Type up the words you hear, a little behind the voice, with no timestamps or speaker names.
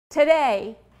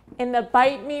Today, in the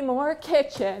Bite Me More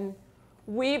kitchen,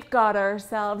 we've got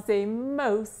ourselves a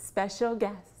most special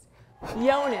guest,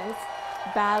 Jonas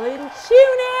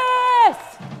Valanciunas!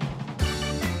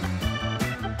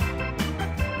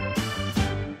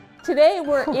 Today,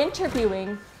 we're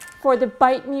interviewing for the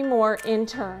Bite Me More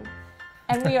intern,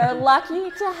 and we are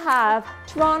lucky to have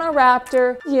Toronto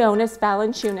Raptor Jonas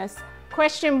Valanciunas.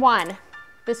 Question 1.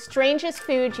 The strangest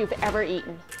food you've ever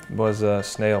eaten? Was a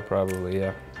snail, probably,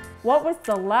 yeah. What was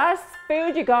the last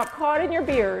food you got caught in your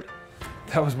beard?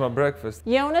 That was my breakfast.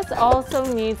 Jonas also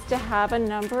needs to have a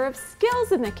number of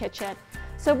skills in the kitchen.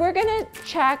 So we're gonna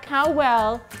check how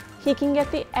well he can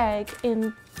get the egg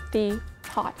in the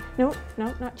pot. No,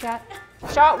 not yet.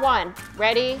 Shot 1.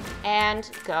 Ready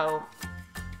and go.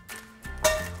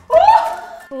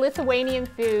 Lithuanian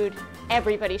food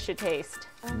everybody should taste.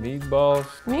 Meatballs.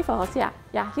 Meatballs,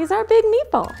 yeah. He's our big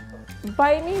meatball.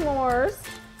 Bite Me More's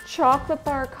chocolate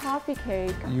bar coffee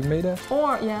cake. You made that?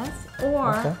 Or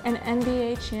Okay. an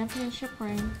NBA championship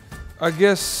ring. I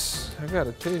guess I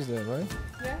gotta taste that, right?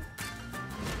 Yeah.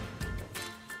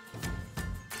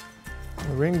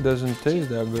 The ring doesn't taste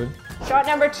that good. Shot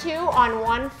number 2 on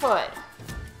 1 foot.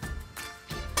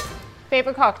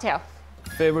 Favorite cocktail?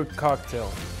 Favorite cocktail?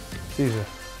 Caesar.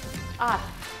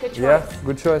 Good choice. Yeah,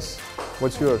 good choice.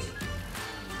 What's yours?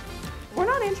 We're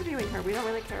not interviewing her. We don't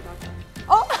really care about that.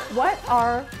 Oh, what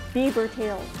are beaver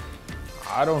tails?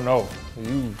 I don't know.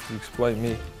 You explain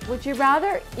me. Would you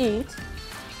rather eat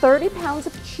 30 pounds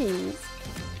of cheese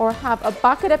or have a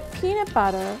bucket of peanut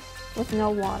butter with no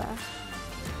water?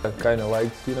 I kind of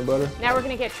like peanut butter. Now we're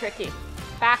gonna get tricky.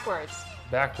 Backwards.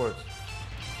 Backwards.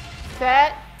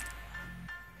 Set.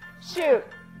 Shoot.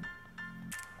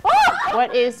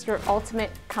 What is your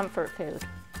ultimate comfort food?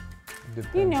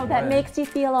 You know, that makes you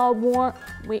feel all warm.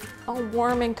 Wait, all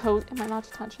warm and cozy. Am I allowed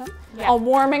to touch them? Yeah. All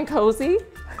warm and cozy.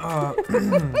 I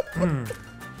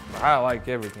like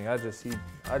everything. I just eat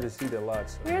a lot.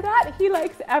 So. Hear that? He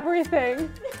likes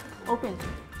everything. Open.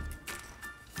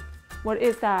 What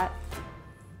is that?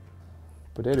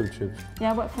 Potato chips.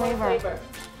 Yeah, what flavor?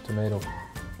 Tomato.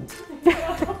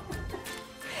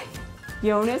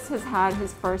 Jonas has had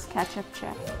his first ketchup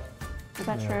chip. Is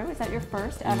that true? Is that your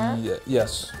first ever? Yeah,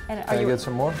 yes. And Can I get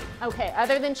some more? Okay,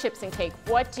 other than chips and cake,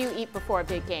 what do you eat before a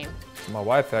big game? My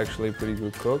wife actually a pretty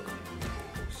good cook.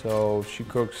 So she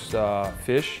cooks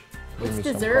fish. What's Give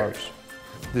me dessert? Some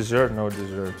carbs. Dessert, no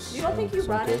desserts. You don't think you It's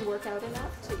run okay. and work out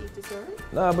enough to eat dessert?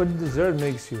 Nah, but dessert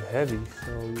makes you heavy,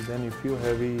 so then you feel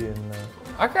heavy and...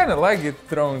 I kind of like it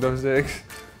throwing those eggs.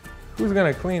 Who's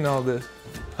gonna clean all this?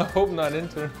 I hope not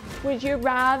intern. Would you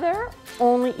rather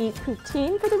only eat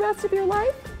poutine for the rest of your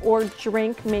life or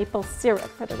drink maple syrup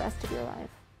for the rest of your life?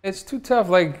 It's too tough,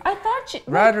 like, I thought you...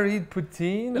 rather eat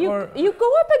poutine or... You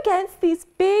go up against these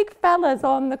big fellas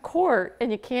on the court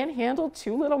and you can't handle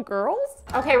 2 little girls?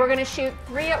 Okay, we're gonna shoot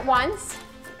 3 at once.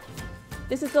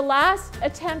 This is the last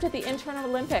attempt at the Intern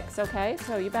Olympics, okay?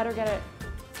 So you better get it.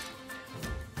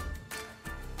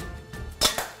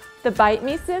 The Bite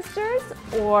Me sisters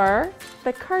or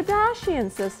the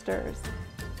Kardashian sisters?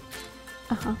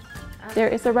 There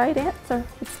is a right answer.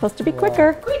 It's supposed to be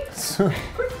quicker.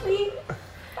 Quickly.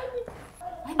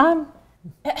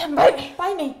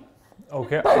 Bite me.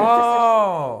 Okay.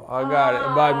 Oh, I got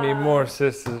it. Buy me more,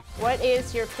 sisters. What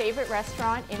is your favorite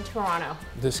restaurant in Toronto?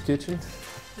 This kitchen?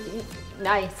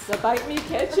 Nice. The Bite Me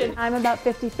kitchen. I'm about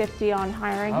 50-50 on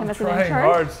hiring him I'm as an trying intern.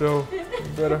 hard, so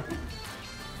better.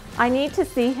 I need to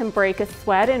see him break a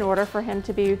sweat in order for him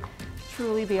to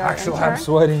truly be our Actually, intern. I'm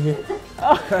sweating here.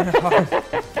 Kind of hard.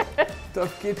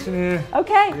 Tough kitchen here.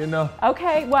 Okay. You know.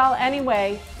 Okay, well,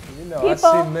 anyway, I've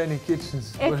seen many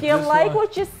kitchens. if but you this like one-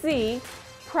 what you see,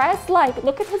 press like.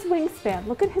 Look at his wingspan.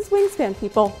 Look at his wingspan,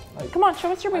 people. Come on, show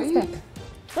us your wingspan.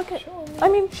 Look at,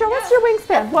 show us your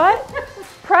wingspan. What?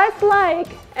 Press like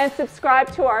and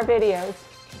subscribe to our videos.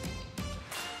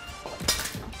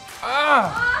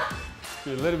 Ah! A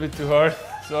little bit too hard.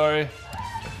 Sorry.